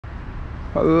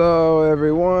Hello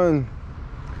everyone,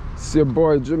 it's your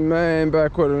boy Jermaine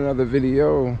back with another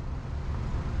video,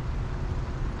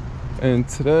 and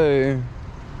today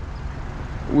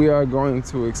we are going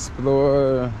to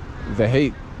explore the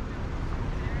Haight.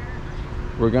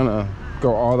 We're gonna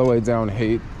go all the way down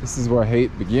Haight. This is where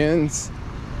Haight begins,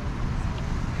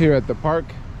 here at the park,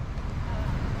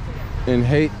 and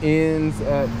Haight ends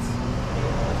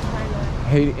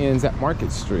at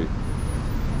Market Street.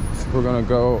 We're gonna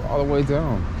go all the way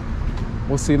down.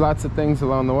 We'll see lots of things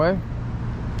along the way,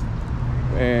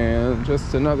 and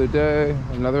just another day,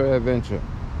 another adventure.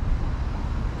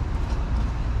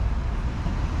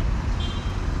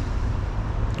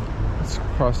 Let's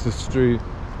cross the street.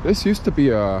 This used to be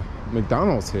a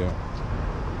McDonald's here,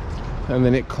 and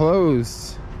then it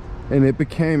closed, and it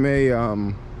became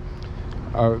a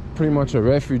pretty much a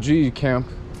refugee camp,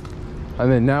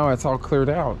 and then now it's all cleared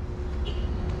out.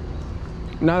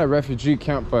 Not a refugee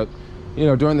camp, but you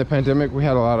know, during the pandemic we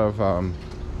had a lot of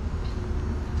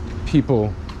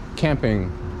people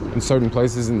camping in certain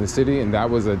places in the city, and that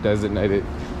was a designated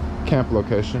camp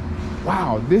location.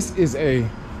 Wow, this is a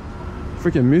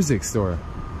freaking music store,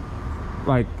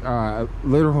 like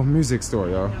literal music store,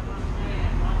 yo.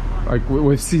 Like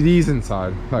with CDs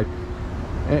inside. Like,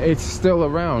 it's still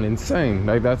around. Insane.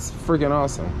 Like, that's freaking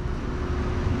awesome.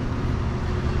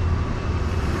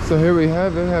 So here we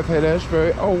have Haight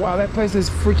Ashbury. Oh wow, that place is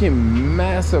freaking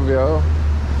massive, yo.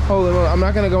 Holy moly. I'm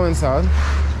not gonna go inside,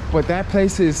 but that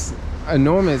place is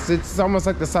enormous. It's almost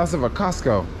like the size of a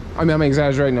Costco. I mean, I'm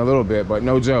exaggerating a little bit, but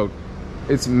no joke.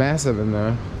 It's massive in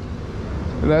there.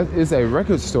 And that is a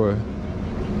record store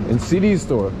and CD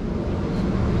store.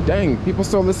 Dang, people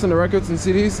still listen to records and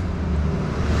CDs?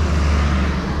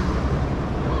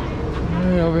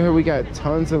 Right, over here we got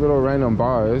tons of little random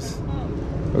bars.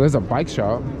 Oh, there's a bike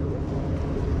shop.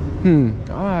 Oh,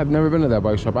 I've never been to that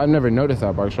bike shop. I've never noticed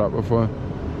that bike shop before.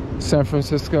 San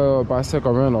Francisco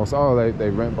Bicycle Rentals. Oh, they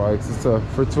rent bikes. It's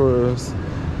for tourists.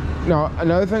 Now,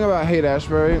 another thing about Haight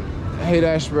Ashbury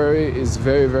is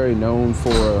very, very known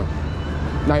for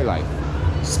nightlife,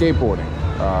 skateboarding,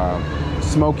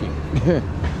 smoking.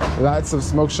 Lots of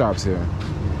smoke shops here.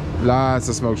 Lots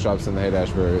of smoke shops in the Haight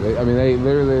Ashbury. I mean, they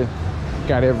literally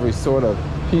got every sort of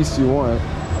piece you want.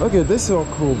 Look at this little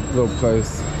cool little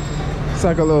place. It's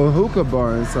like a little hookah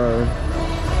bar inside.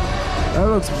 That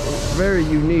looks very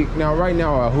unique. Now, right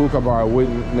now, a hookah bar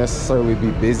wouldn't necessarily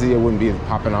be busy. It wouldn't be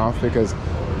popping off because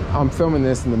I'm filming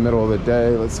this in the middle of the day.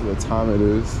 Let's see what time it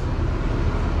is.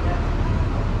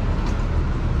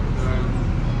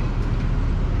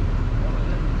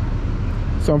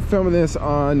 So I'm filming this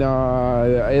on,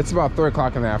 it's about 3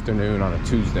 o'clock in the afternoon on a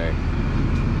Tuesday.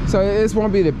 So this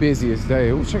won't be the busiest day.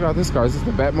 Ooh, check out this car. Is this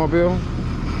the Batmobile?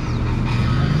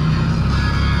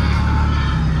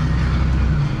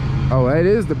 Oh, that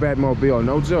is the Batmobile,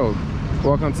 no joke.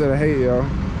 Welcome to the Haight, yo.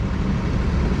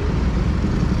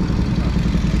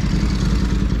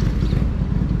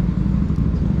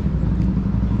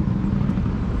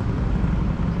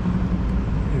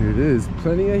 Here it is.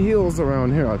 Plenty of hills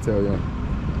around here, I'll tell you.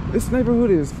 This neighborhood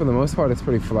is, for the most part, it's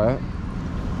pretty flat.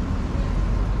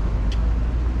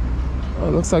 Oh,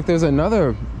 it looks like there's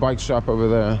another bike shop over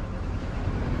there.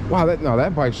 Wow,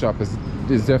 that bike shop is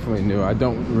definitely new. I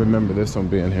don't remember this one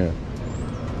being here.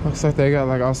 Looks like they got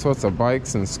like all sorts of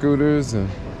bikes and scooters, and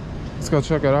let's go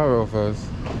check it out real fast.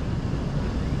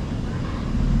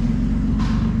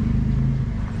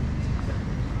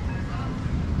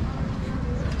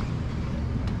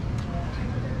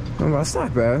 Oh, that's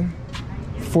not bad.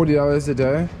 $40 a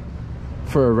day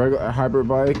for a regular hybrid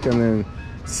bike, and then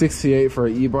 $68 for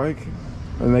an e-bike.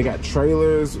 And they got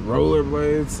trailers,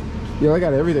 rollerblades. Yeah, they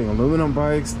got everything. Aluminum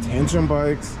bikes, tandem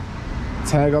bikes,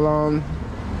 tag-along,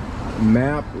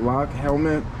 map, lock,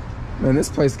 helmet. Man, this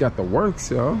place got the works,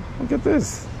 yo. Look at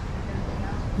this.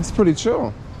 It's pretty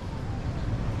chill.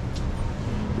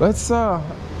 Let's,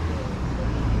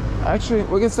 actually,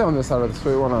 we can stay on this side of the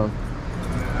street.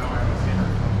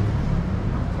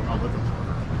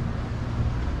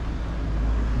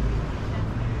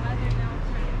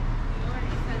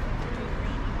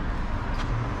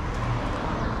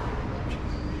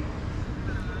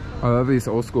 I love these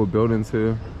old school buildings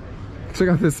here. Check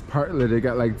out this part that they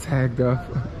got like tagged up.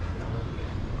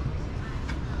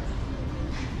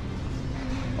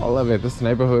 I love it. This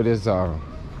neighborhood is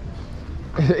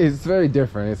it's very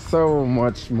different. It's so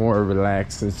much more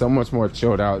relaxed and so much more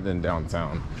chilled out than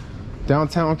downtown.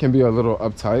 Downtown can be a little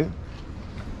uptight,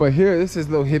 but here this is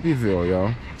little hippieville,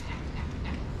 yo.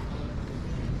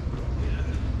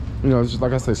 You know, it's just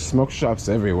like I said, smoke shops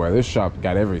everywhere. This shop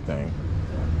got everything.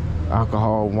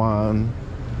 Alcohol, wine.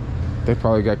 They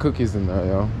probably got cookies in there,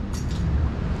 yo.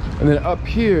 And then up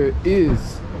here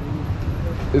is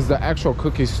the actual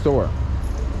cookie store.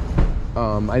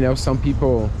 I know some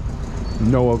people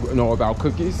know about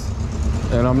cookies,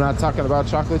 and I'm not talking about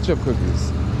chocolate chip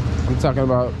cookies. I'm talking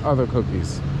about other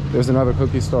cookies. There's another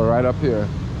cookie store right up here.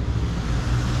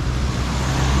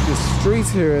 The streets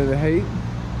here in the Haight.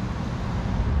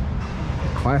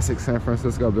 Classic San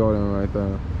Francisco building right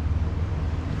there.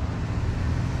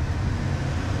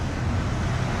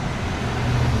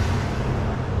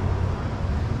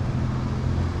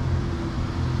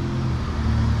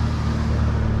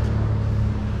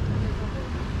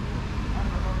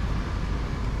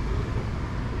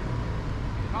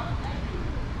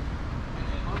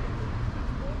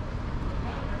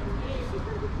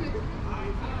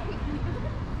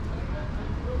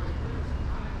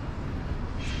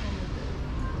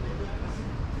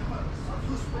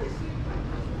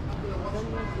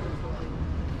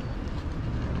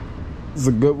 There's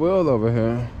a Goodwill over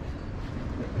here.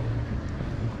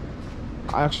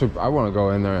 I want to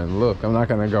go in there and look. I'm not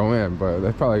gonna go in, but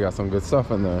they probably got some good stuff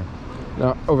in there.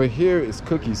 Now over here is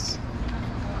cookies.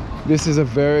 This is a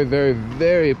very, very,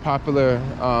 very popular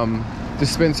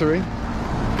dispensary.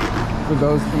 For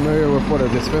those familiar with what a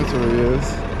dispensary is,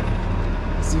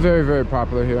 it's very, very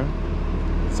popular here.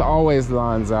 It's always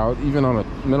lines out, even on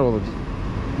a middle of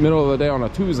the day on a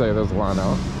Tuesday. There's a line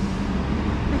out.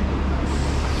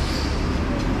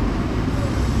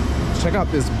 Check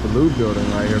out this blue building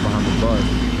right here behind the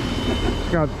bus.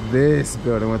 Check out this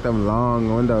building with them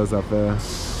long windows up there.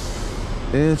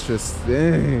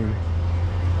 Interesting.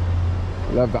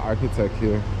 Love the architect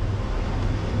here.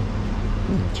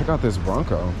 Check out this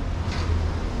Bronco.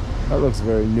 That looks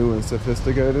very new and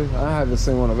sophisticated. I haven't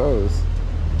seen one of those.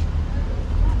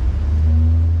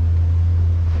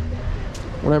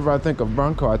 Whenever I think of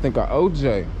Bronco, I think of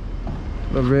OJ.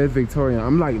 The red Victorian.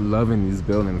 I'm like loving these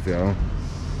buildings, yo.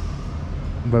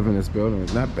 Loving this building.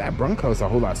 That Bronco's a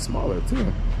whole lot smaller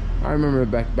too. I remember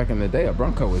back in the day, a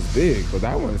Bronco was big, but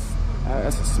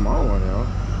that's a small one, you know.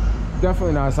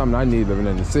 Definitely not something I need living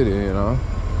in the city, you know.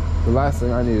 The last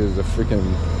thing I need is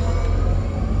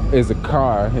a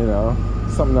car, you know.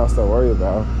 Something else to worry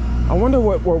about. I wonder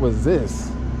what was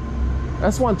this?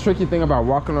 That's one tricky thing about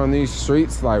walking on these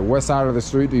streets. Like, what side of the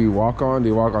street do you walk on? Do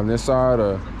you walk on this side,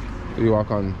 or do you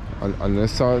walk on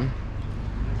this side?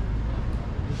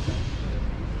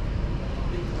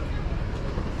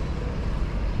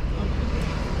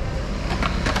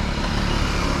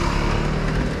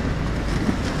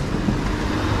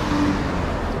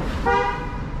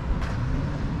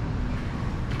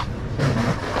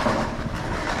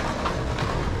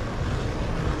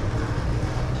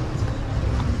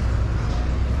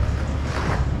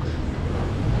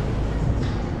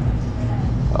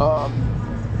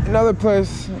 Another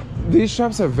place, these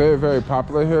shops are very, very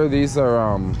popular here. These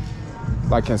are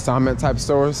like consignment type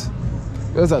stores.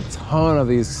 There's a ton of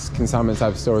these consignment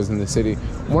type stores in the city.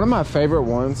 One of my favorite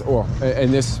ones,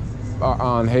 and this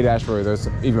on Haight Ashbury, there's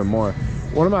even more.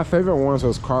 One of my favorite ones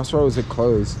was Crossroads. It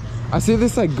closed. I see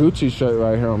this like Gucci shirt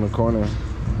right here on the corner.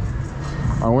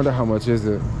 I wonder how much is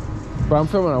it. But I'm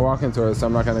filming a walk into it, so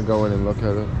I'm not gonna go in and look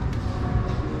at it.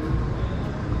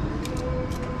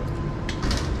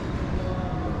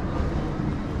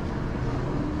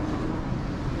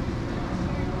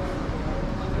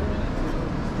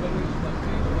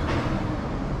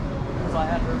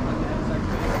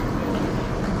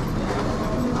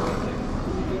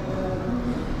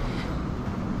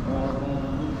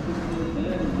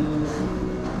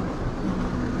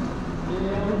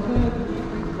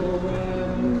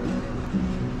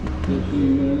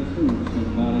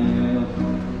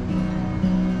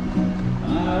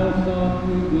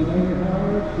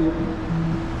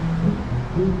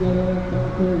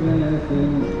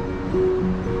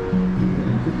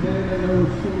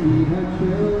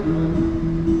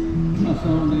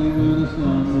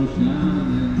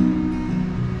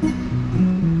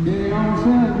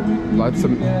 Lots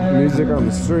of music on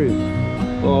the street.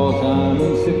 For time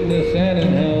and sickness and in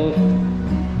health.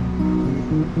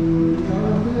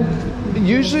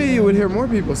 Usually you would hear more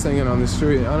people singing on the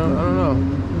street. I don't know.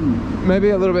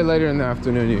 Maybe a little bit later in the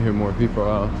afternoon you hear more people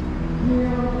out.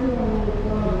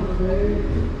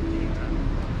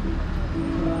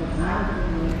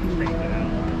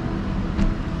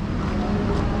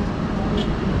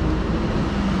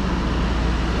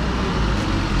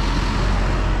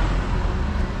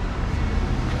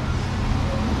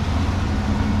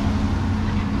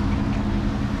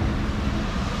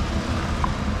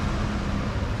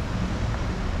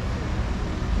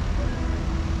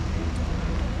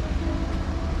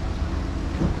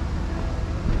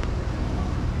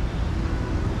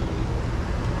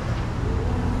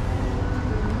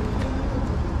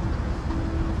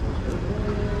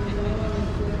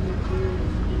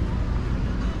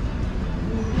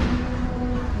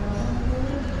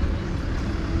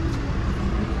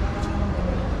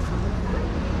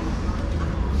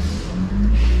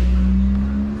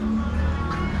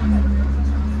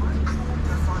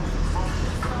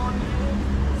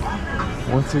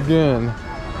 Once again,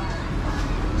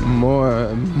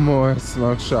 more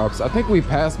smoke shops. I think we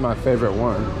passed my favorite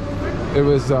one. It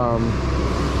was I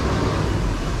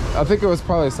think it was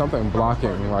probably something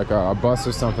blocking, like a bus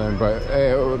or something,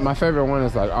 but my favorite one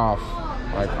is like off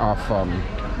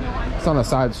it's on a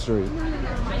side street.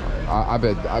 I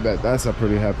bet that's a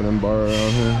pretty happening bar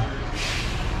around here.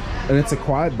 And it's a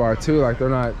quiet bar too, like they're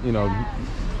not, you know,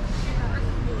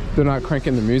 they're not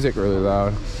cranking the music really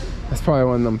loud. That's probably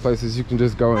one of them places you can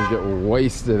just go and get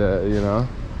wasted at, you know.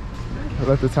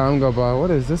 Let the time go by.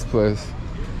 What is this place?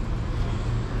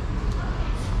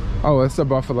 Oh, it's the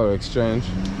Buffalo Exchange.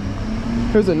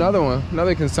 Here's another one,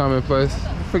 another consignment place.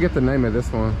 I forget the name of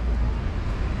this one.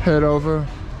 Head over.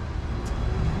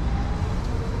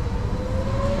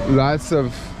 Lots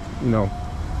of, you know,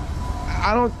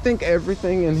 I don't think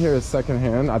everything in here is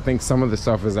secondhand. I think some of the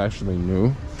stuff is actually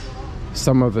new.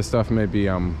 Some of the stuff may be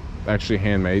actually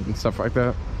handmade and stuff like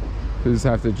that. You just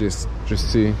have to just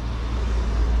see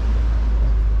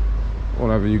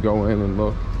whenever you go in and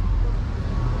look.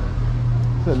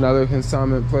 Another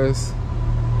consignment place.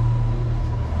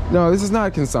 No, this is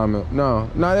not consignment. No,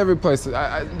 not every place.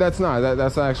 That's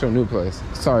an actual new place.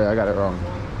 Sorry, I got it wrong.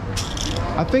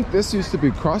 I think this used to be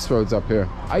Crossroads up here.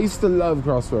 I used to love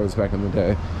Crossroads back in the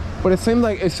day, but it seemed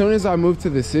like as soon as I moved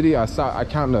to the city, I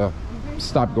kind of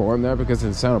stopped going there, because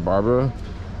in Santa Barbara,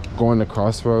 going to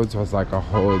Crossroads was like a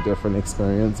whole different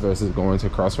experience versus going to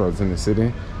Crossroads in the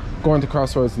city. Going to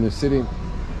Crossroads in the city,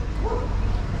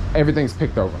 everything's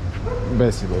picked over,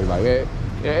 basically. Like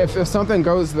if something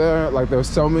goes there, like there's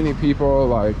so many people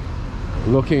like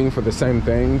looking for the same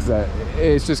things that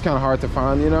it's just kind of hard to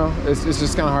find, you know. It's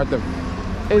just kind of hard to.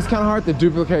 It's kind of hard to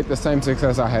duplicate the same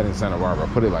success I had in Santa Barbara,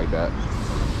 put it like that.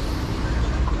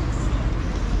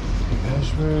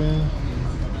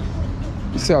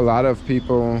 You see a lot of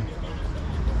people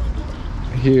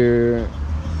here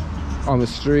on the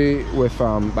street with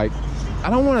like, I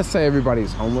don't want to say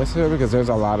everybody's homeless here, because there's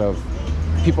a lot of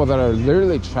people that are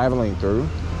literally traveling through.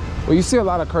 Well, you see a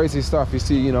lot of crazy stuff. You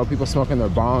see, you know, people smoking their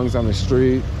bongs on the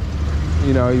street.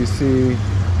 You know, you see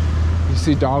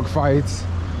dog fights.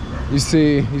 You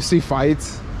see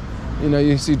fights, you know,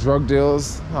 you see drug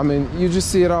deals. I mean, you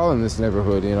just see it all in this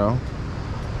neighborhood, you know.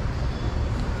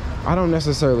 I don't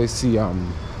necessarily see,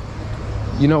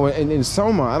 you know, in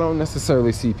Soma, I don't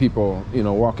necessarily see people, you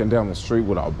know, walking down the street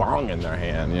with a bong in their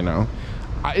hand, you know.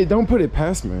 It don't put it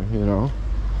past me, you know.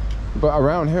 But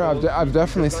around here, I've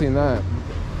definitely seen that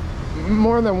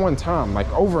more than one time, like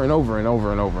over and over and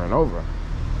over and over and over.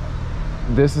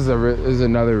 This is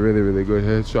another really good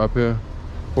head shop here.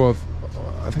 Well,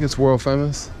 I think it's world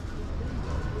famous.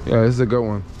 Yeah, this is a good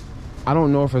one. I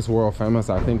don't know if it's world famous.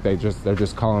 I think they're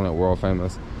just calling it world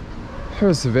famous.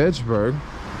 Here's Vegberg.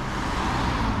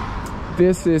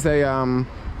 This is a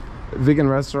vegan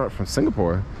restaurant from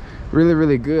Singapore.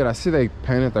 Really good. I see they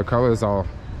painted their colors all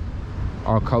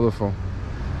colorful.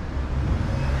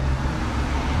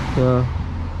 Yeah,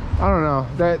 I don't know.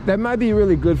 That might be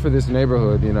really good for this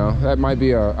neighborhood, you know. That might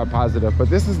be a positive. But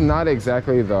this is not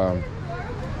exactly the.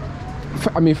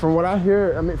 I mean, from what I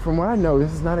hear, from what I know,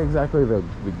 this is not exactly the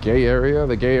gay area.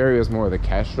 The gay area is more of the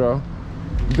Castro.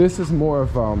 This is more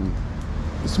of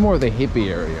it's more of the hippie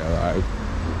area, like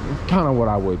kind of what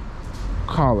I would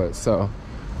call it. So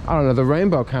I don't know. The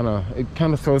rainbow kind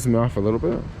of throws me off a little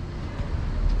bit.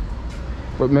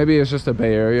 But maybe it's just a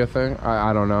Bay Area thing.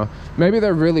 I don't know. Maybe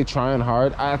they're really trying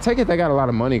hard. I take it they got a lot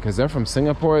of money because they're from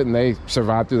Singapore and they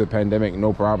survived through the pandemic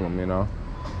no problem, you know.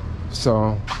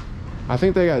 So I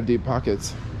think they got deep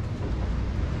pockets.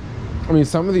 I mean,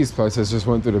 some of these places just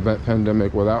went through the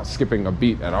pandemic without skipping a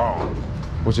beat at all,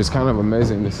 which is kind of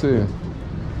amazing to see.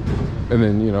 And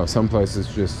then, you know, some places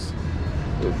just,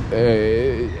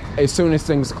 as soon as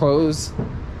things close,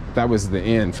 that was the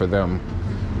end for them.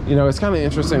 You know, it's kind of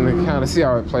interesting to kind of see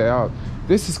how it play out.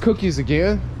 This is Cookies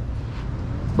again,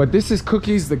 but this is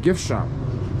Cookies the gift shop.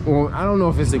 Well, I don't know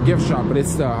if it's a gift shop, but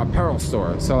it's the apparel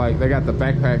store. So like they got the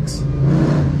backpacks.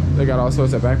 They got all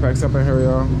sorts of backpacks up in here,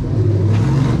 y'all.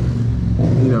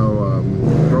 You know,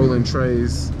 rolling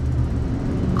trays,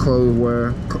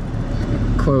 clothes,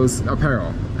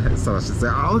 apparel. So I should say,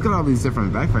 oh, look at all these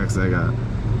different backpacks they got.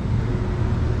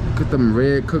 Look at them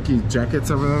red cookie jackets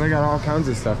over there. They got all kinds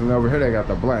of stuff. And over here they got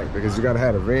the black, because you gotta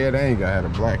have the red and you gotta have the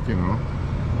black, you know.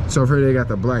 So over here they got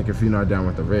the black if you're not down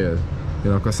with the red,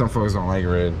 you know, because some folks don't like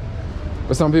red,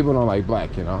 but some people don't like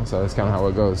black, you know. So that's kind of how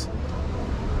it goes.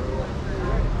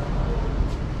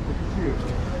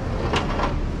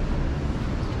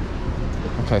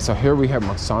 Okay, so here we have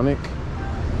Masonic.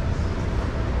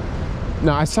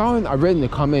 Now I read in the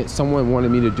comments someone wanted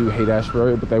me to do Haight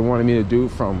Ashbury, but they wanted me to do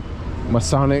from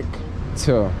Masonic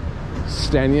to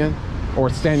Stanyon, or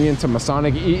Stanyon to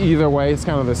Masonic. Either way, it's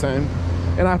kind of the same.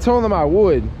 And I told them I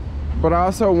would, but I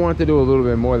also wanted to do a little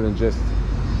bit more than just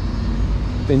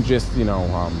you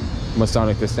know,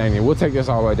 Masonic to Stanyon. We'll take this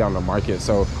all the way down to Market,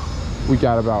 so we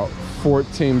got about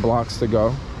 14 blocks to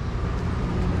go.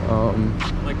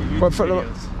 Like your But for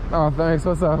videos. oh, thanks.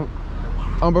 What's up?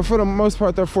 But for the most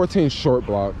part, they're 14 short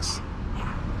blocks.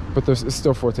 But it's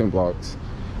still 14 blocks.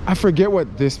 I forget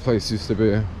what this place used to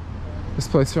be. This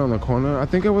place here on the corner. I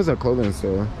think it was a clothing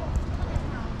store.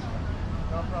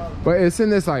 But it's in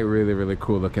this like really, really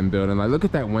cool looking building. Like, look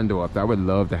at that window up there. I would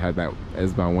love to have that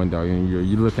as my window. You're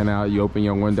looking out, you open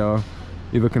your window,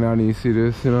 you're looking out and you see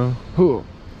this, you know? Cool.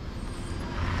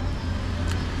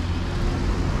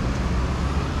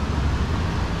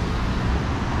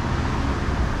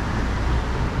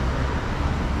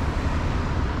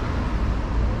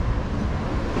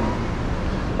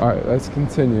 All right, let's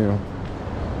continue.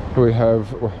 We have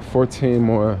 14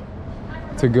 more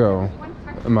to go.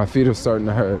 And my feet are starting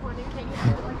to hurt.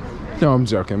 No, I'm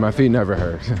joking. My feet never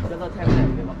hurt.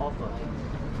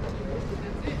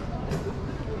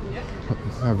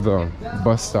 I have the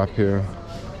bus stop here.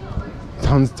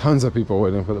 Tons of people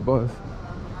waiting for the bus.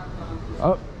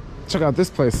 Oh, check out this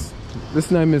place. This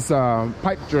name is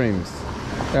Pipe Dreams.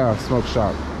 Yeah, smoke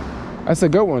shop. That's a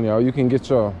good one, yo. You can get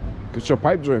your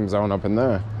pipe dreams on up in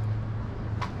there.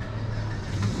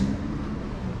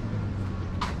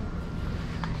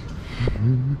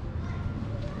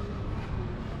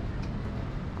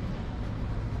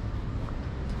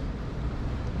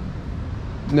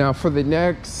 Now for the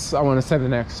next, I want to say the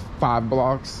next 5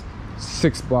 blocks,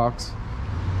 6 blocks,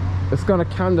 it's gonna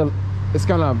kind of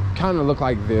look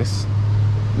like this.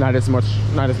 Not as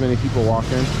many people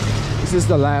walking. This is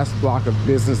the last block of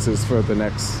businesses for the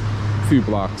next few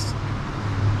blocks.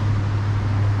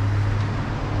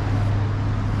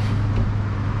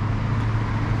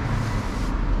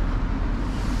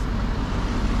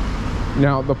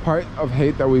 Now the part of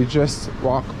Haight that we just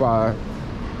walked by,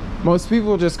 most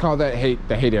people just call that Haight,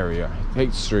 the Haight area,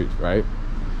 Haight Street, right?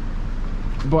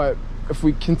 But if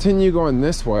we continue going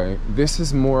this way, this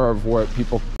is more of what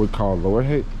people would call Lower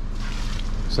Haight.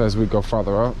 So as we go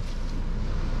farther up,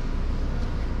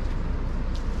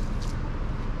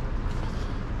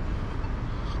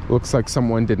 looks like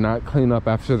someone did not clean up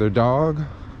after their dog.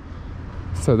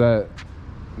 So that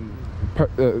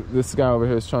this guy over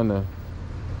here is trying to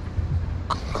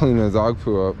clean his dog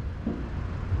poo up.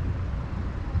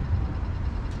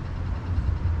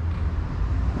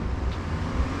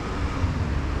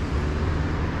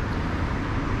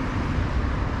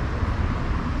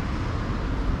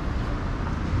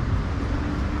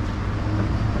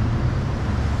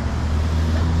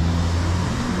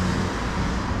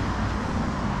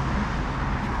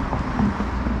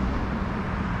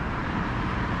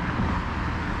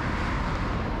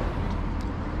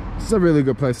 It's a really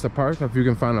good place to park if you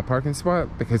can find a parking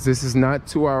spot, because this is not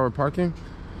 2-hour parking.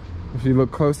 If you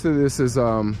look closer, this is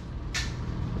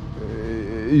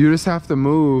you just have to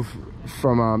move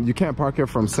from you can't park here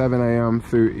from 7 a.m.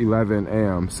 through 11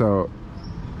 a.m. So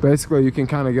basically you can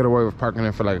kind of get away with parking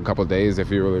here for like a couple days if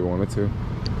you really wanted to.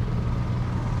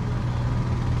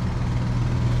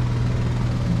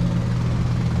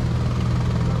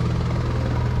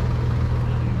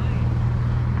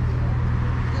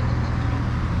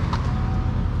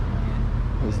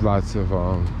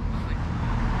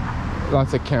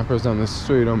 Lots of campers on the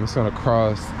street. I'm just gonna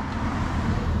cross.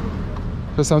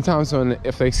 But sometimes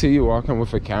if they see you walking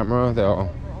with a camera,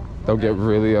 they'll get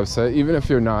really upset. Even if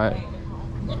you're not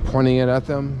pointing it at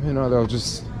them, you know, they'll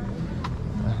just.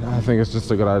 I think it's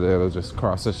just a good idea to just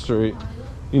cross the street.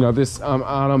 You know, this.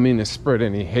 I don't mean to spread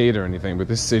any hate or anything, but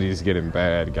this city is getting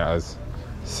bad, guys.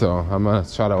 So I'm gonna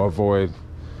try to avoid,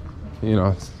 you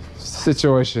know,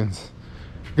 situations.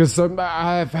 Because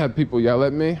I've had people yell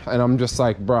at me, and I'm just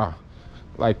like, bruh,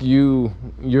 like you're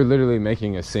literally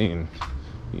making a scene,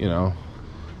 you know.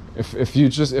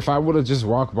 If I would have just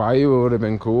walked by you, it would have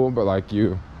been cool. But like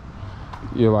you're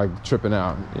like tripping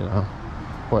out, you know.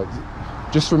 But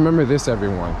just remember this,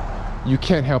 everyone. You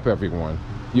can't help everyone.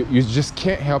 You just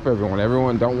can't help everyone.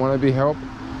 Everyone don't want to be helped,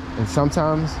 and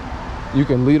sometimes you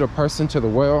can lead a person to the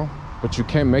well, but you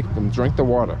can't make them drink the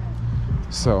water.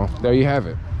 So there you have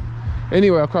it.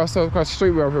 Anyway, across the street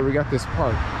over here, we got this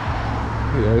park.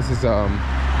 Yeah, this is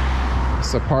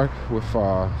it's a park with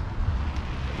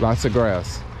lots of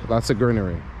grass, lots of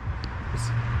greenery.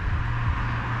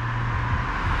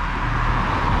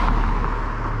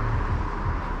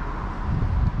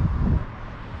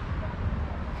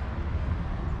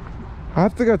 I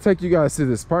have to go take you guys to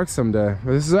this park someday.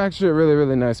 This is actually a really,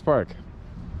 really nice park.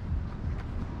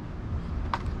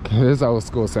 This old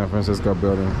school San Francisco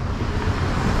building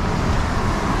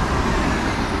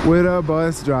with a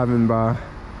bus driving by,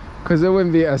 because it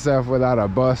wouldn't be SF without a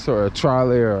bus or a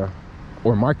trolley or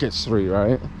Market Street,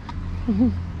 right?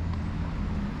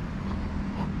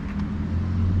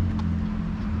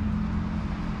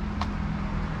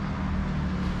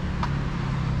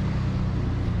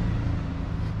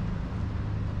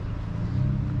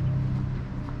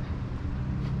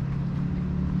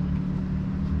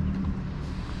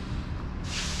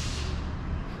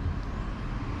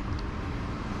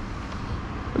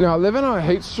 Now living on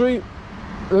Haight Street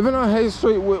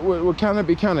would kind of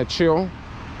be kind of chill.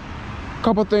 A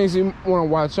couple things you want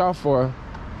to watch out for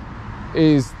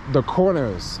is the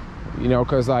corners, you know,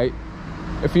 because like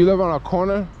if you live on a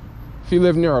corner, if you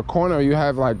live near a corner, you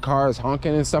have like cars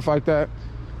honking and stuff like that,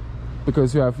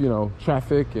 because you have, you know,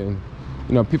 traffic and,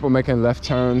 you know, people making left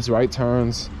turns, right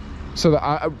turns. So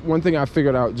one thing I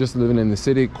figured out just living in the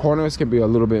city, corners can be a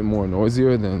little bit more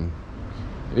noisier than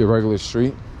a regular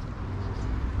street.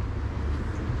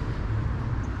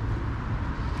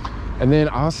 And then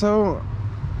also,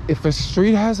 if a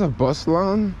street has a bus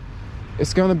line,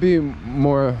 it's gonna be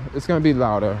louder, it's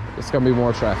gonna be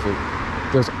more traffic.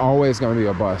 There's always gonna be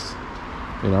a bus,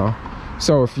 you know?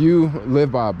 So if you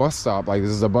live by a bus stop, like this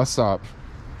is a bus stop,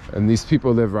 and these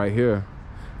people live right here,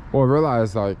 well,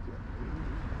 realize like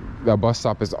the bus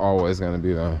stop is always gonna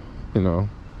be there, you know?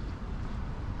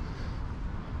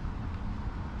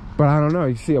 But I don't know,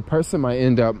 you see, a person might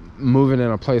end up moving in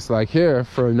a place like here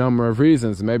for a number of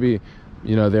reasons. Maybe,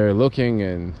 you know, they're looking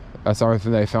and that's the only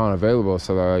thing they found available,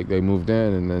 so they moved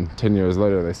in, and then 10 years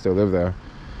later they still live there.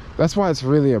 That's why it's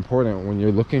really important when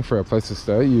you're looking for a place to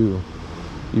stay, you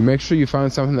make sure you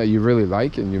find something that you really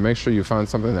like, and you make sure you find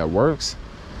something that works,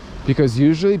 because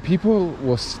usually people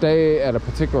will stay at a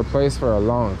particular place for a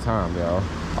long time, yo,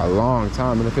 a long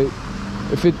time. And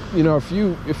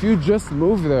if you just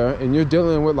move there and you're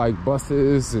dealing with like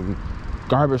buses and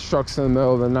garbage trucks in the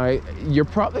middle of the night, you're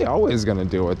probably always going to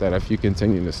deal with that if you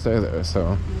continue to stay there.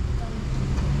 So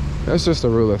that's just a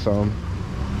rule of thumb.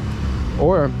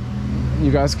 Or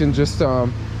you guys can just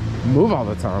move all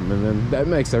the time, and then that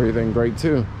makes everything great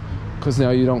too, because now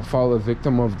you don't fall a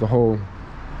victim of the whole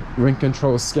rent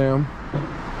control scam.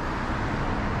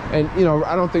 And, you know,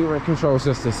 I don't think rent control is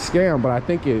just a scam, but I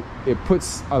think it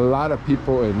puts a lot of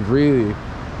people in really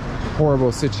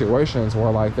horrible situations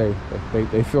where, like, they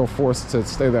feel forced to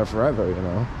stay there forever, you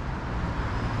know?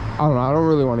 I don't know. I don't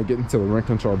really want to get into the rent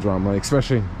control drama, like,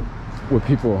 especially with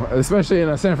people, especially in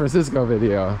a San Francisco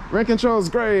video. Rent control is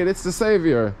great. It's the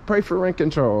savior. Pray for rent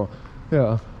control.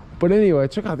 Yeah. But anyway,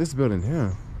 check out this building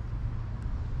here.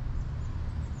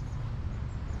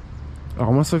 It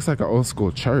almost looks like an old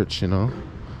school church, you know?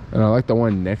 And I like the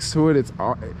one next to it.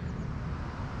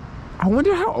 I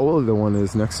wonder how old the one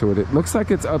is next to it. It looks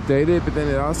like it's updated, but then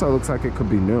it also looks like it could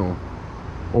be new,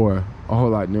 or a whole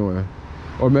lot newer.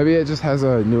 Or maybe it just has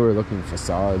a newer looking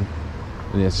facade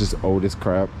and it's just old as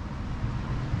crap.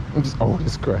 It's just old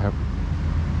as crap.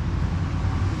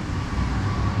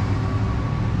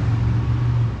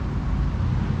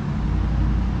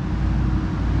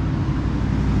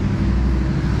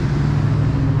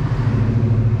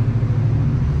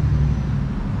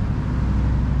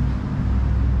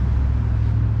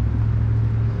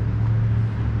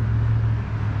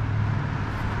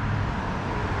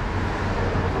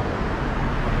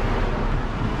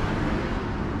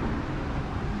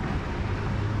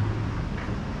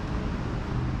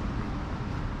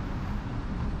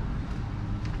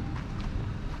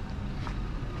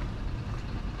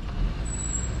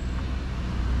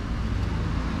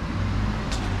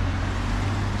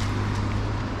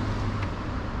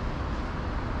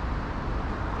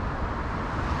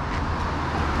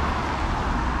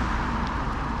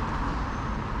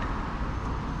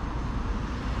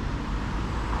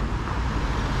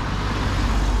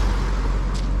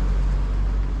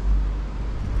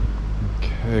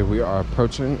 Okay, we are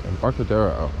approaching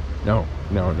Embarcadero. No.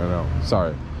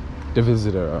 Sorry.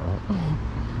 Divisadero.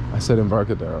 I said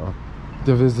Embarcadero.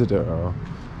 Divisadero.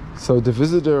 So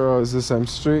Divisadero is the same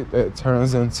street that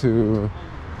turns into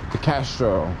the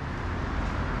Castro.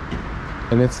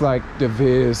 And it's like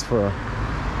Divis for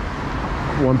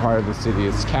one part of the city.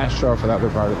 It's Castro for the other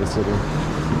part of the city.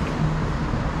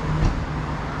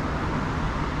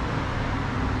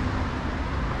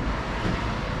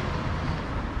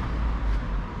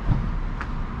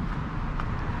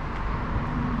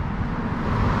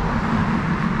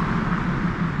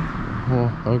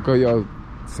 Look at your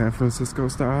San Francisco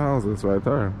style houses right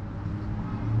there.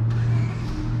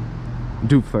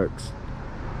 Duplex.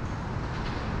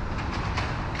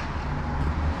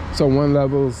 So one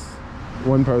level's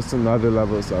one person, the other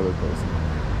level is the other person.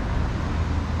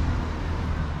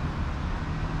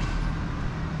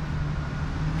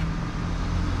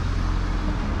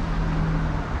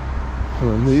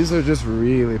 And these are just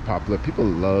really popular. People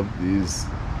love these.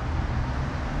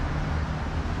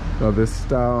 Oh, this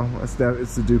style. It's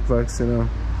the duplex, you know.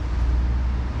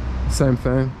 Same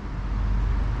thing.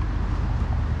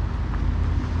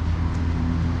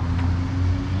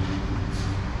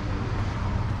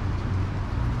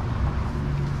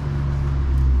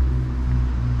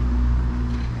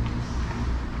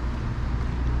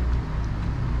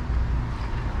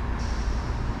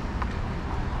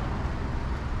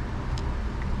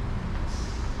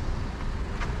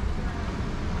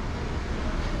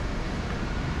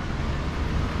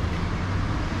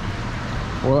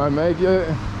 Will I make it?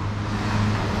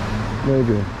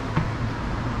 Maybe.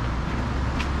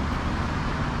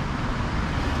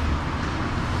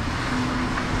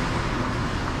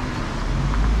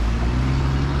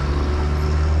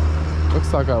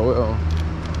 Looks like I will.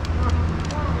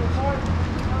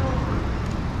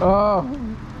 Oh!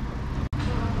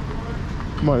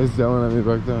 Somebody's yelling at me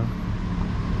back there.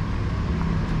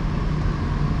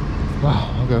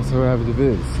 Wow, okay, so what happened to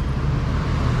Biz?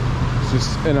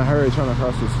 Just in a hurry trying to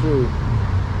cross the street.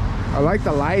 I like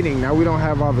the lighting. Now we don't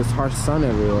have all this harsh sun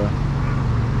everywhere.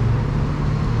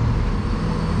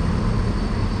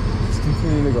 Let's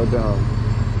continue to go down.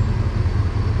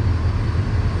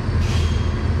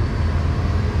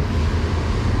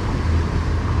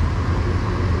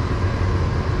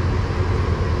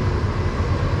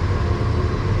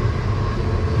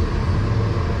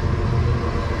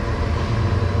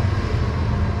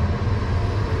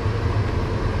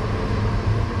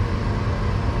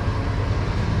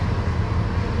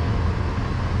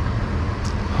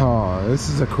 Oh, this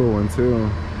is a cool one too.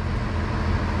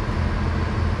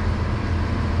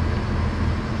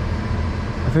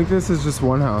 I think this is just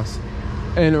one house.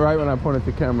 And right when I pointed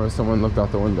the camera, someone looked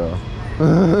out the window.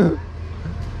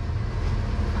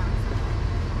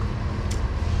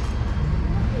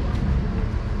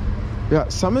 Yeah,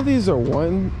 some of these are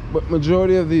one, but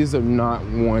majority of these are not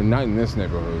one, not in this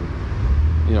neighborhood.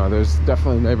 You know, there's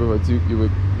definitely neighborhoods you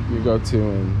go to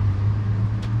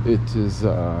and it is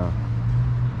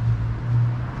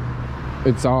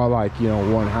it's all like, you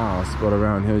know, one house, but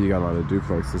around here you got a lot of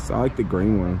duplexes. I like the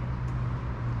green one.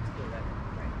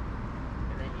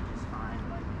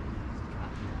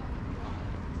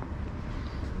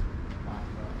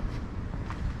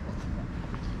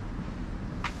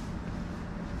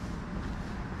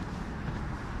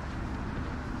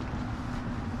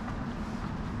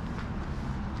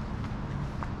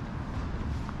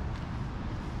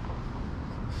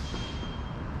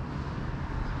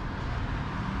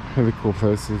 Really cool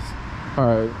places. All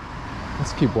right,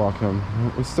 let's keep walking.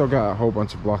 We still got a whole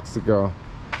bunch of blocks to go.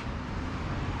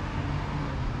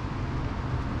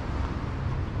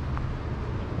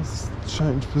 Let's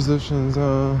change positions.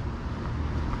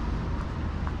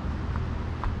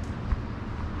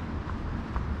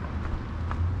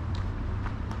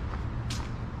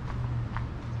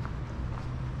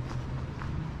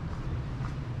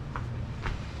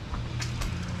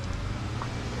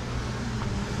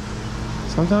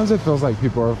 Sometimes it feels like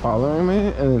people are following me,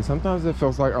 and then sometimes it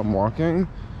feels like I'm walking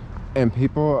and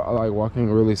people are like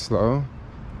walking really slow,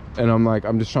 and I'm like,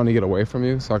 I'm just trying to get away from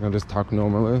you so I can just talk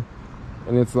normally,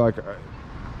 and it's like,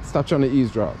 stop trying to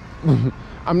eavesdrop.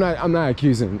 I'm not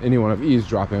accusing anyone of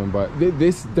eavesdropping, but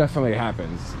this definitely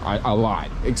happens a lot.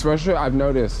 Especially I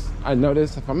notice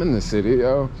if I'm in the city,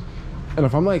 yo, and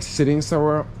if I'm like sitting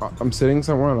somewhere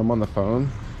and I'm on the phone,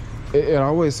 it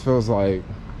always feels like,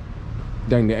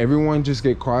 dang, did everyone just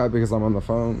get quiet because I'm on the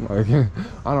phone? Like,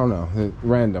 I don't know, it's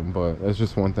random, but that's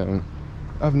just one thing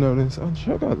I've noticed. Oh,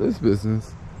 check out this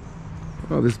business.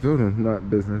 Oh, this building, not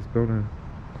business, building.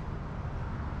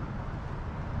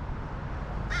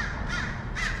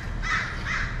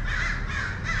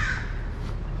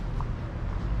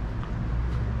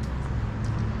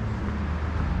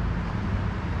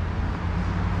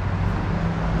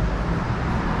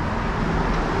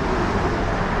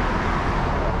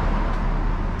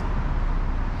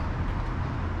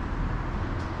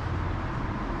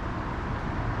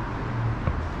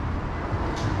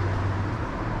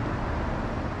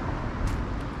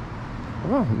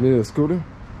 Oh, need a scooter.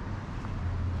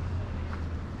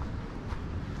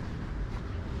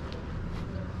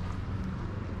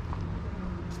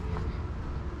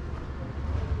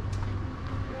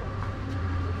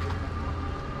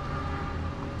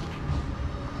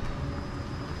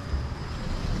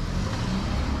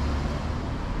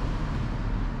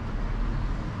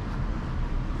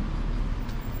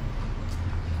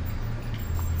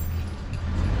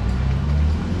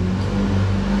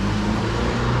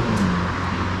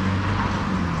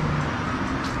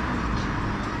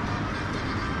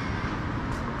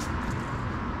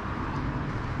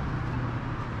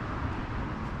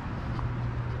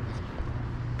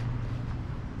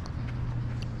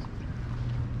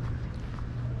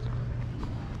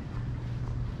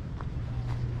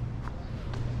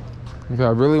 Okay,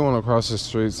 I really want to cross the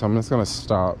street, so I'm just gonna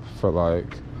stop for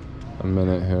like a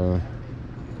minute here.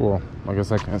 Cool. I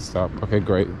guess I can't stop. Okay,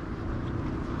 great.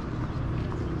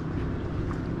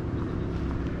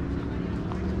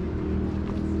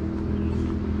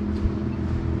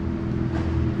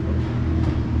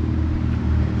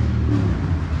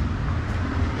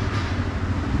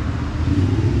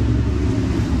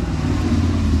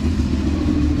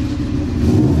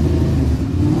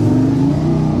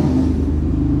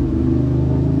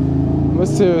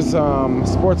 There's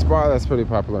sports bar that's pretty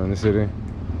popular in the city,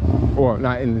 or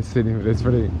not in the city, but it's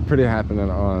pretty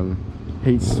happening on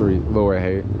Haight Street, Lower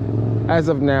Haight. As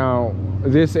of now,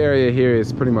 this area here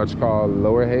is pretty much called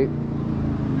Lower Haight.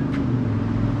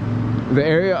 The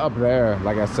area up there,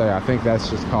 like I say, I think that's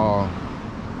just called,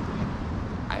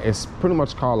 it's pretty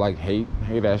much called like Haight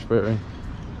Ashbury.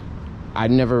 I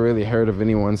never really heard of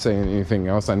anyone saying anything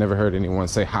else. I never heard anyone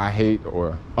say High Haight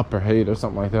or Upper Haight or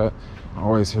something like that. I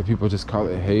always hear people just call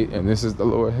it Haight, and this is the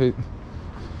Lower Haight.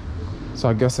 So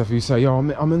I guess if you say, yo,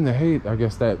 I'm in the Haight, I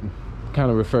guess that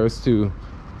kind of refers to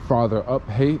farther up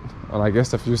Haight. And I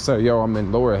guess if you say, yo, I'm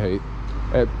in Lower Haight,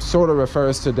 it sort of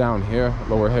refers to down here,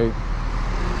 Lower Haight.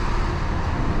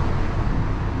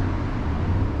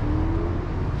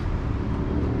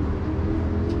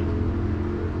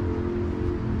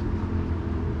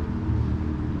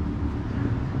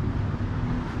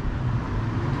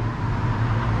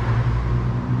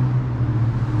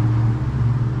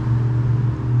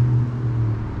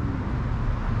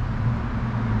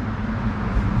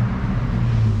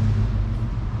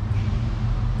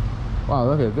 Wow,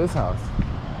 look at this house.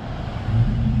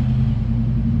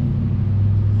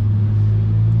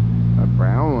 A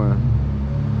brown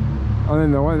one. Oh, and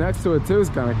then the one next to it too is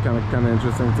kind of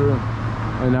interesting too.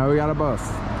 And now we got a bus.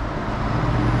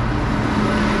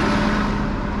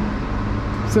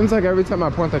 Seems like every time I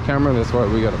point the camera this way,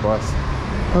 we got a bus.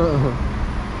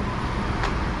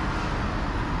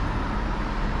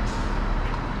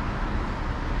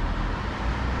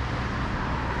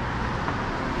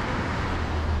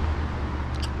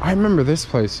 I remember this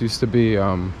place used to be,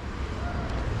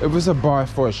 it was a bar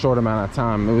for a short amount of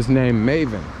time. It was named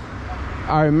Maven.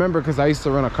 I remember because I used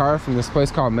to rent a car from this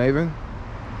place called Maven.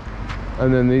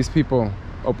 And then these people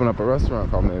opened up a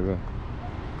restaurant called Maven.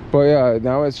 But yeah,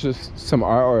 now it's just some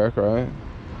artwork, right?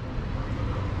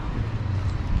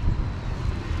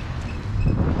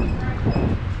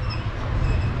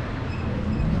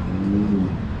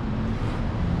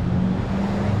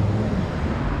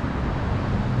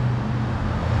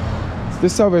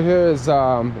 This over here is,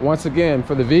 once again,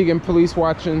 for the vegan police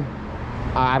watching,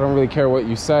 I don't really care what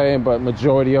you say, but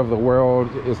majority of the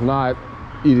world is not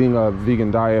eating a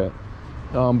vegan diet.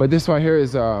 But this right here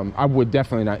is, I would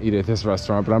definitely not eat at this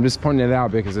restaurant, but I'm just pointing it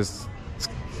out because it's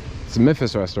a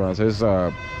Memphis restaurant. There's,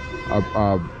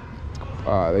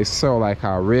 they sell like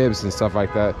ribs and stuff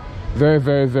like that. Very,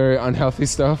 very, very unhealthy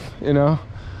stuff, you know?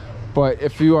 But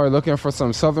if you are looking for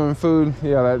some southern food,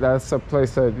 yeah, that's a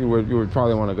place that you would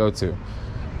probably want to go to.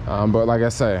 But like I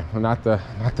say, not the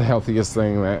healthiest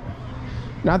thing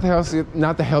not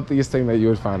the healthiest thing that you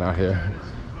would find out here.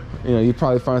 You know, you'd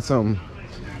probably find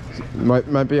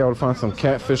might be able to find some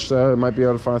catfish there. Might be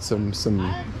able to find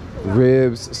some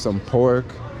ribs, some pork,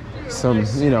 some,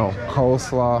 you know,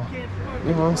 coleslaw,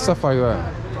 you know, stuff like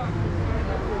that.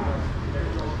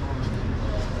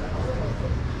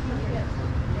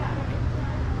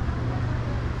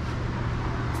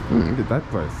 Look at that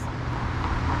place.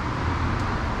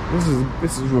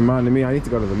 This is reminding me I need to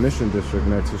go to the Mission District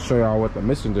next to show y'all what the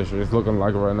Mission District is looking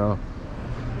like right now.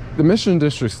 The Mission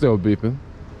District's still beeping.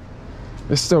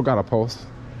 It's still got a pulse.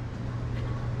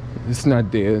 It's not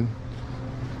dead.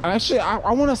 Actually,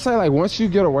 I want to say, like, once you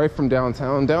get away from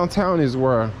downtown is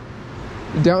where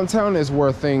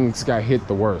things got hit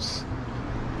the worst.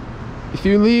 If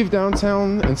you leave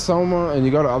downtown in Soma and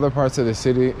you go to other parts of the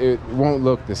city, it won't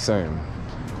look the same.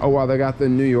 Oh wow, they got the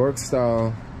New York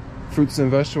style fruits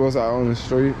and vegetables out on the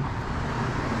street.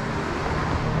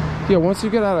 Yeah, once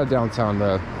you get out of downtown,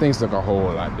 things look a whole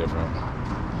lot different.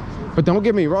 But don't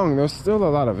get me wrong, there's still a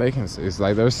lot of vacancies.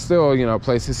 Like, there's still, you know,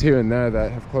 places here and there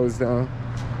that have closed down.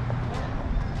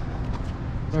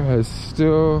 There's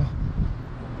still,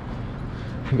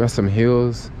 you got some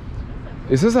hills.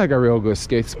 This is like a real good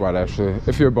skate spot, actually,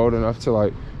 if you're bold enough to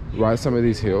like ride some of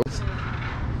these hills.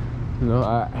 You know,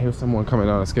 I hear someone coming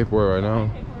on a skateboard right now.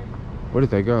 Where did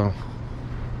they go?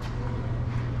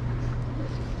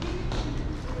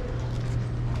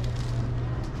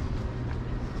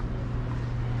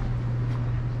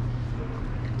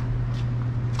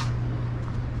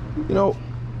 You know,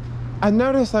 I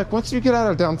noticed, like, once you get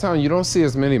out of downtown, you don't see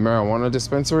as many marijuana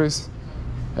dispensaries.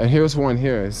 And here's one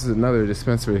here. This is another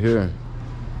dispensary here.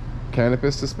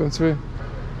 Cannabis dispensary.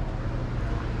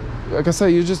 Like I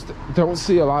say, you just don't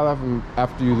see a lot of them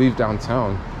after you leave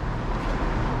downtown.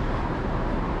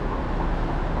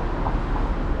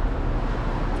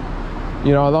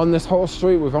 You know, along this whole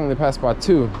street, we've only passed by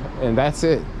 2, and that's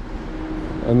it.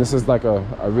 And this is like a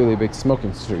really big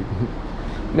smoking street.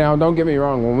 Now, don't get me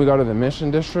wrong, when we go to the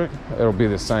Mission District, it'll be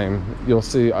the same. You'll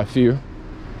see a few,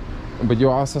 but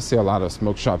you'll also see a lot of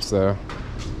smoke shops there.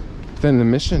 Then the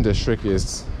Mission District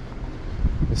is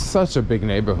such a big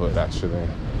neighborhood, actually.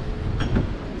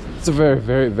 It's a very,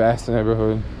 very vast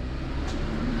neighborhood.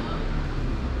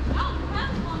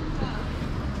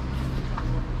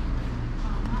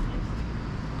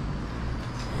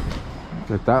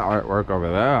 Look at that artwork over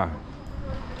there.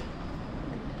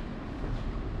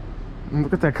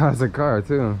 Look at that classic car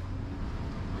too.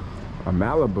 A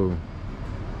Malibu.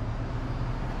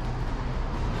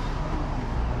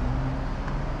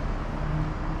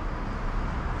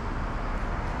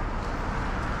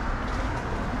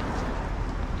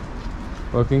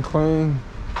 Looking clean.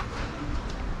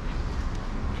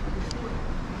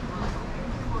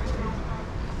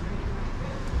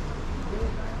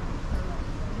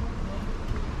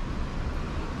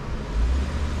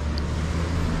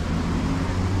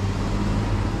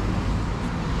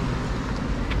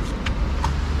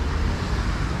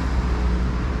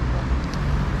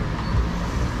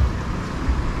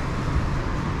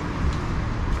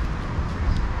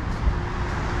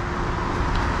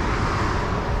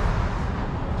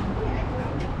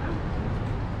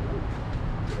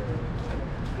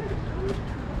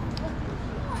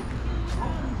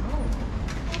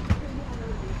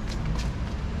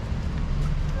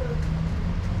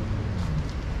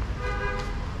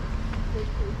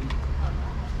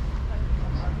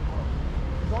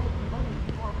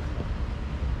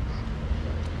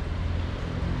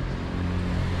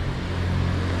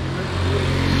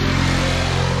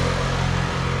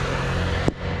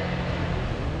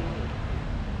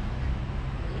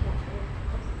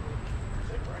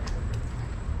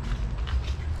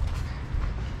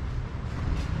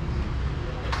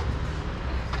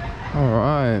 All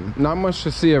right, not much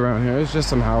to see around here. It's just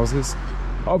some houses.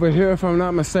 Over here, if I'm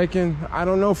not mistaken, I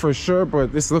don't know for sure,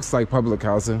 but this looks like public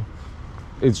housing.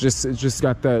 It just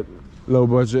got that low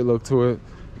budget look to it.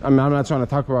 I mean, I'm not trying to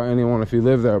talk about anyone if you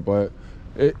live there, but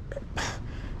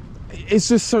it's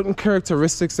just certain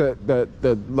characteristics that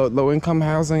the low income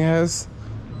housing has.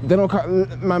 They don't call,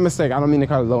 my mistake, I don't mean to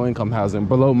call it low income housing,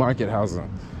 below market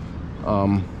housing.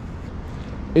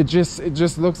 It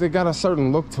just looks, it got a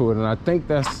certain look to it, and I think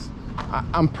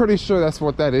I'm pretty sure that's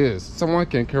what that is. Someone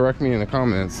can correct me in the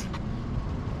comments.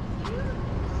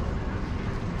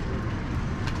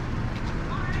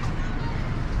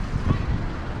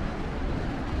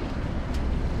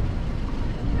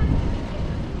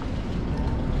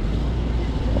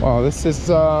 Wow, this is,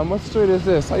 what street is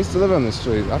this? I used to live on this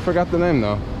street. I forgot the name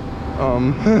though.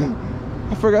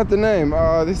 I forgot the name.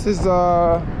 This is,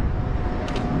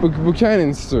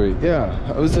 Buchanan Street. Yeah,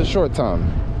 it was a short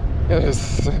time.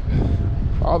 Yes.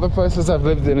 All the places I've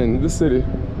lived in the city.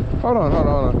 Hold on.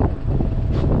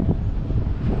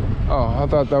 Oh, I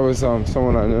thought that was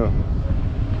someone I knew.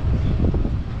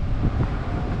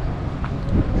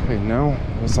 Okay, now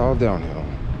it's all downhill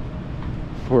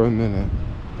for a minute.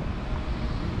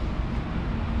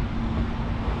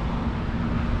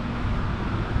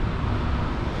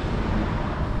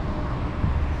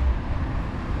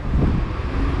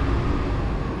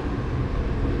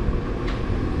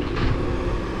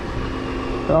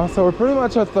 So we're pretty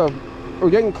much we're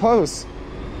getting close.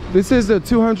 This is the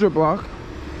 200 block.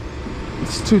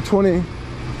 It's 220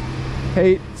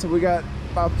 Haight, so we got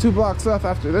about 2 blocks left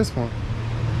after this one.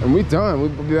 And we're done. We'll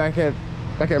be back at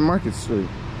Market Street.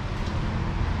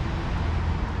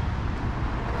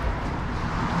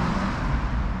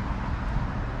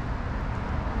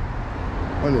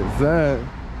 What is that?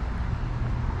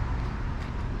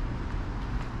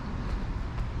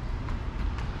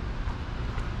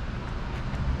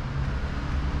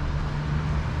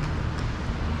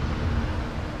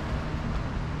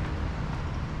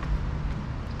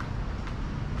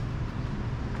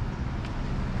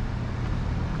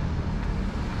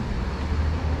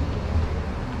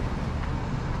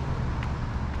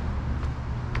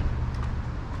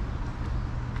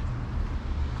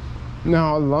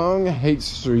 Now along Haight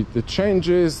Street, the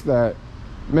changes that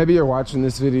maybe you're watching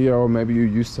this video, maybe you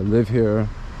used to live here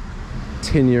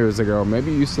 10 years ago,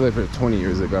 maybe you used to live here 20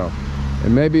 years ago,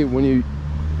 and maybe when you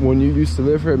used to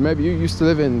live here, maybe you used to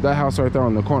live in that house right there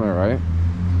on the corner, right?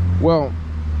 Well,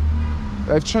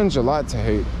 they've changed a lot to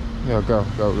Haight. Yeah, go.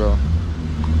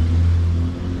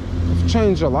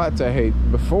 changed a lot to Haight.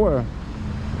 Before,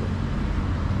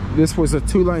 this was a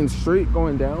 2-lane street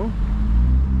going down,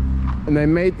 and they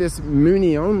made this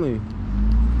Muni only,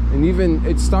 and even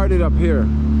it started up here,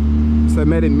 so they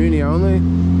made it Muni only.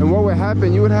 And what would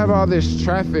happen, you would have all this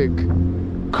traffic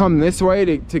come this way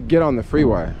to get on the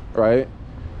freeway, right?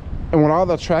 And when all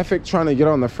the traffic trying to get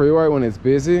on the freeway when it's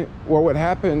busy, what would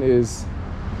happen is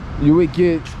you would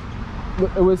get,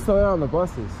 it would slow down the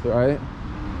buses, right?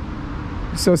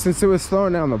 So since it was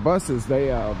slowing down the buses, they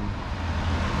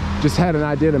just had an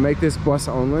idea to make this bus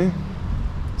only.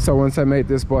 So once they made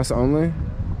this bus only,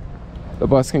 the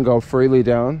bus can go freely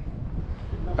down,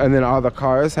 and then all the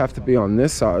cars have to be on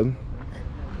this side.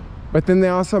 But then they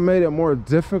also made it more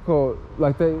difficult.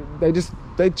 Like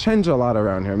they change a lot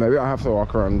around here. Maybe I'll have to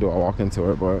walk around and do a walk into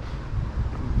it, but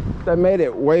they made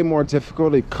it way more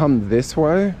difficult to come this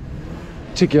way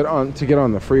to get on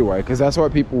the freeway, because that's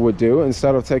what people would do.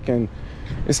 Instead of taking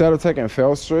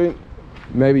Fail Street,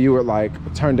 maybe you would like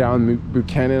turn down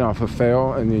Buchanan off of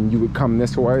Fail, and then you would come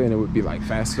this way and it would be like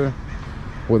faster.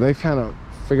 Well, they kind of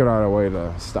figured out a way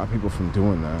to stop people from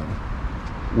doing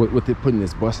that with it putting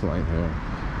this bus lane here.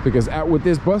 Because with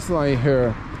this bus lane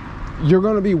here, you're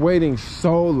going to be waiting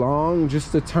so long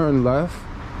just to turn left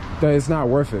that it's not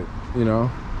worth it, you know?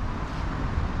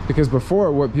 Because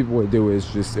before, what people would do is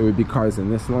just, it would be cars in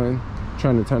this lane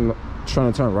trying to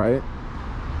turn right.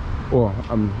 Well,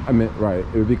 I meant right.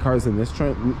 It would be cars in this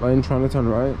lane trying to turn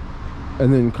right,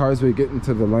 and then cars would get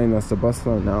into the lane that's the bus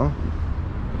lane now,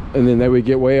 and then they would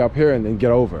get way up here and then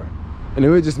get over, and it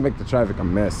would just make the traffic a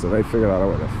mess. So they figured out a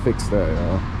way to fix that, you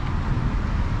know.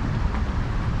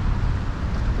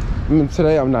 I mean,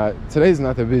 today's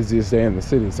not the busiest day in the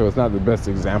city, so it's not the best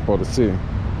example to see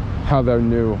how their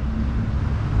new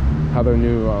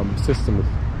system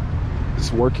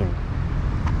is working.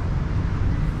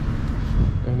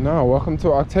 And now, welcome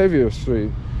to Octavia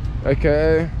Street,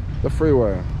 aka the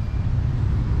freeway.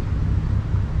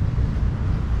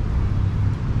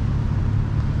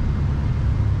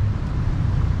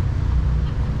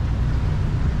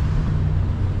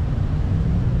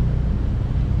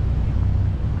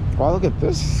 Wow, look at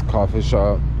this coffee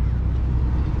shop.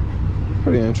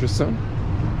 Pretty interesting.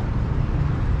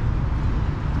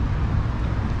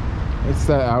 It's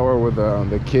that hour where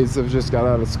the kids have just got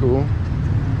out of school.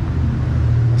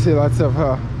 I see lots of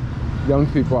young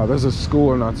people out. There's a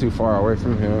school not too far away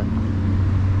from here.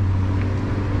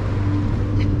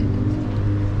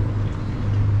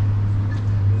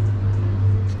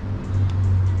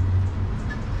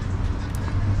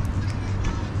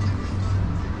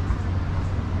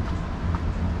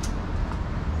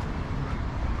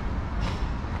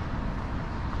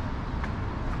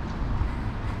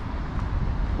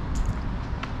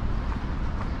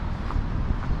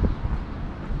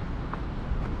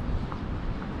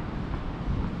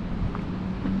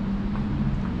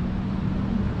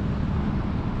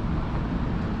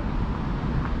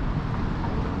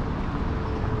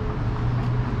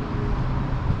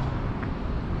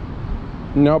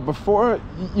 You know, before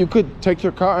you could take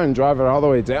your car and drive it all the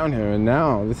way down here, and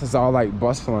now this is all like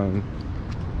bus lane.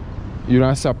 You're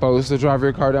not supposed to drive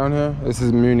your car down here. This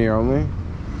is Muni only.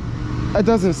 That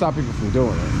doesn't stop people from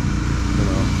doing it, you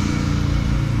know.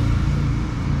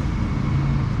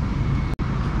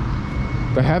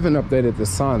 They haven't updated the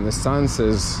sign. The sign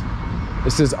says,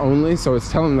 it says only, so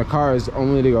it's telling the cars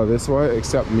only to go this way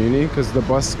except Muni, because the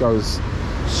bus goes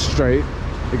straight.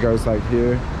 It goes like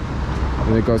here,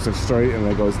 and it goes straight, and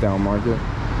it goes down Market.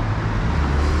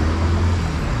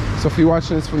 So if you're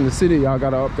watching this from the city, y'all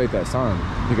gotta update that sign,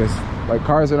 because like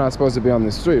cars are not supposed to be on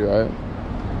the street, right?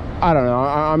 I don't know,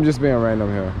 I'm just being random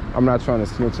here. I'm not trying to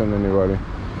snitch on anybody.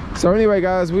 So anyway,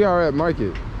 guys, we are at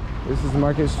Market. This is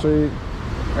Market Street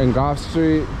and Goff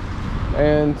Street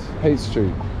and Haight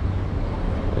Street.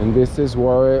 And this is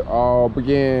where it all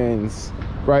begins.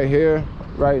 Right here,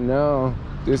 right now,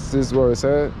 this is where it's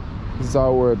at. This is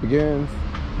all where it begins.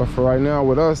 But for right now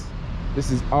with us, this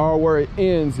is all where it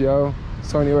ends, yo.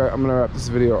 So anyway, I'm gonna wrap this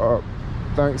video up.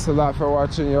 Thanks a lot for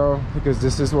watching, yo, because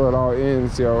this is where it all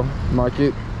ends, yo.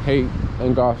 Market, Haight,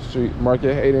 and Goff Street.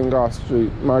 Market, Haight, and Goff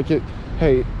Street. Market,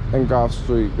 Haight, and Goff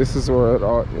Street. This is where it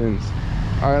all ends.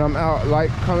 All right, I'm out. Like,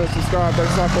 comment, subscribe.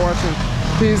 Thanks a lot for watching.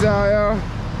 Peace out,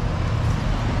 yo.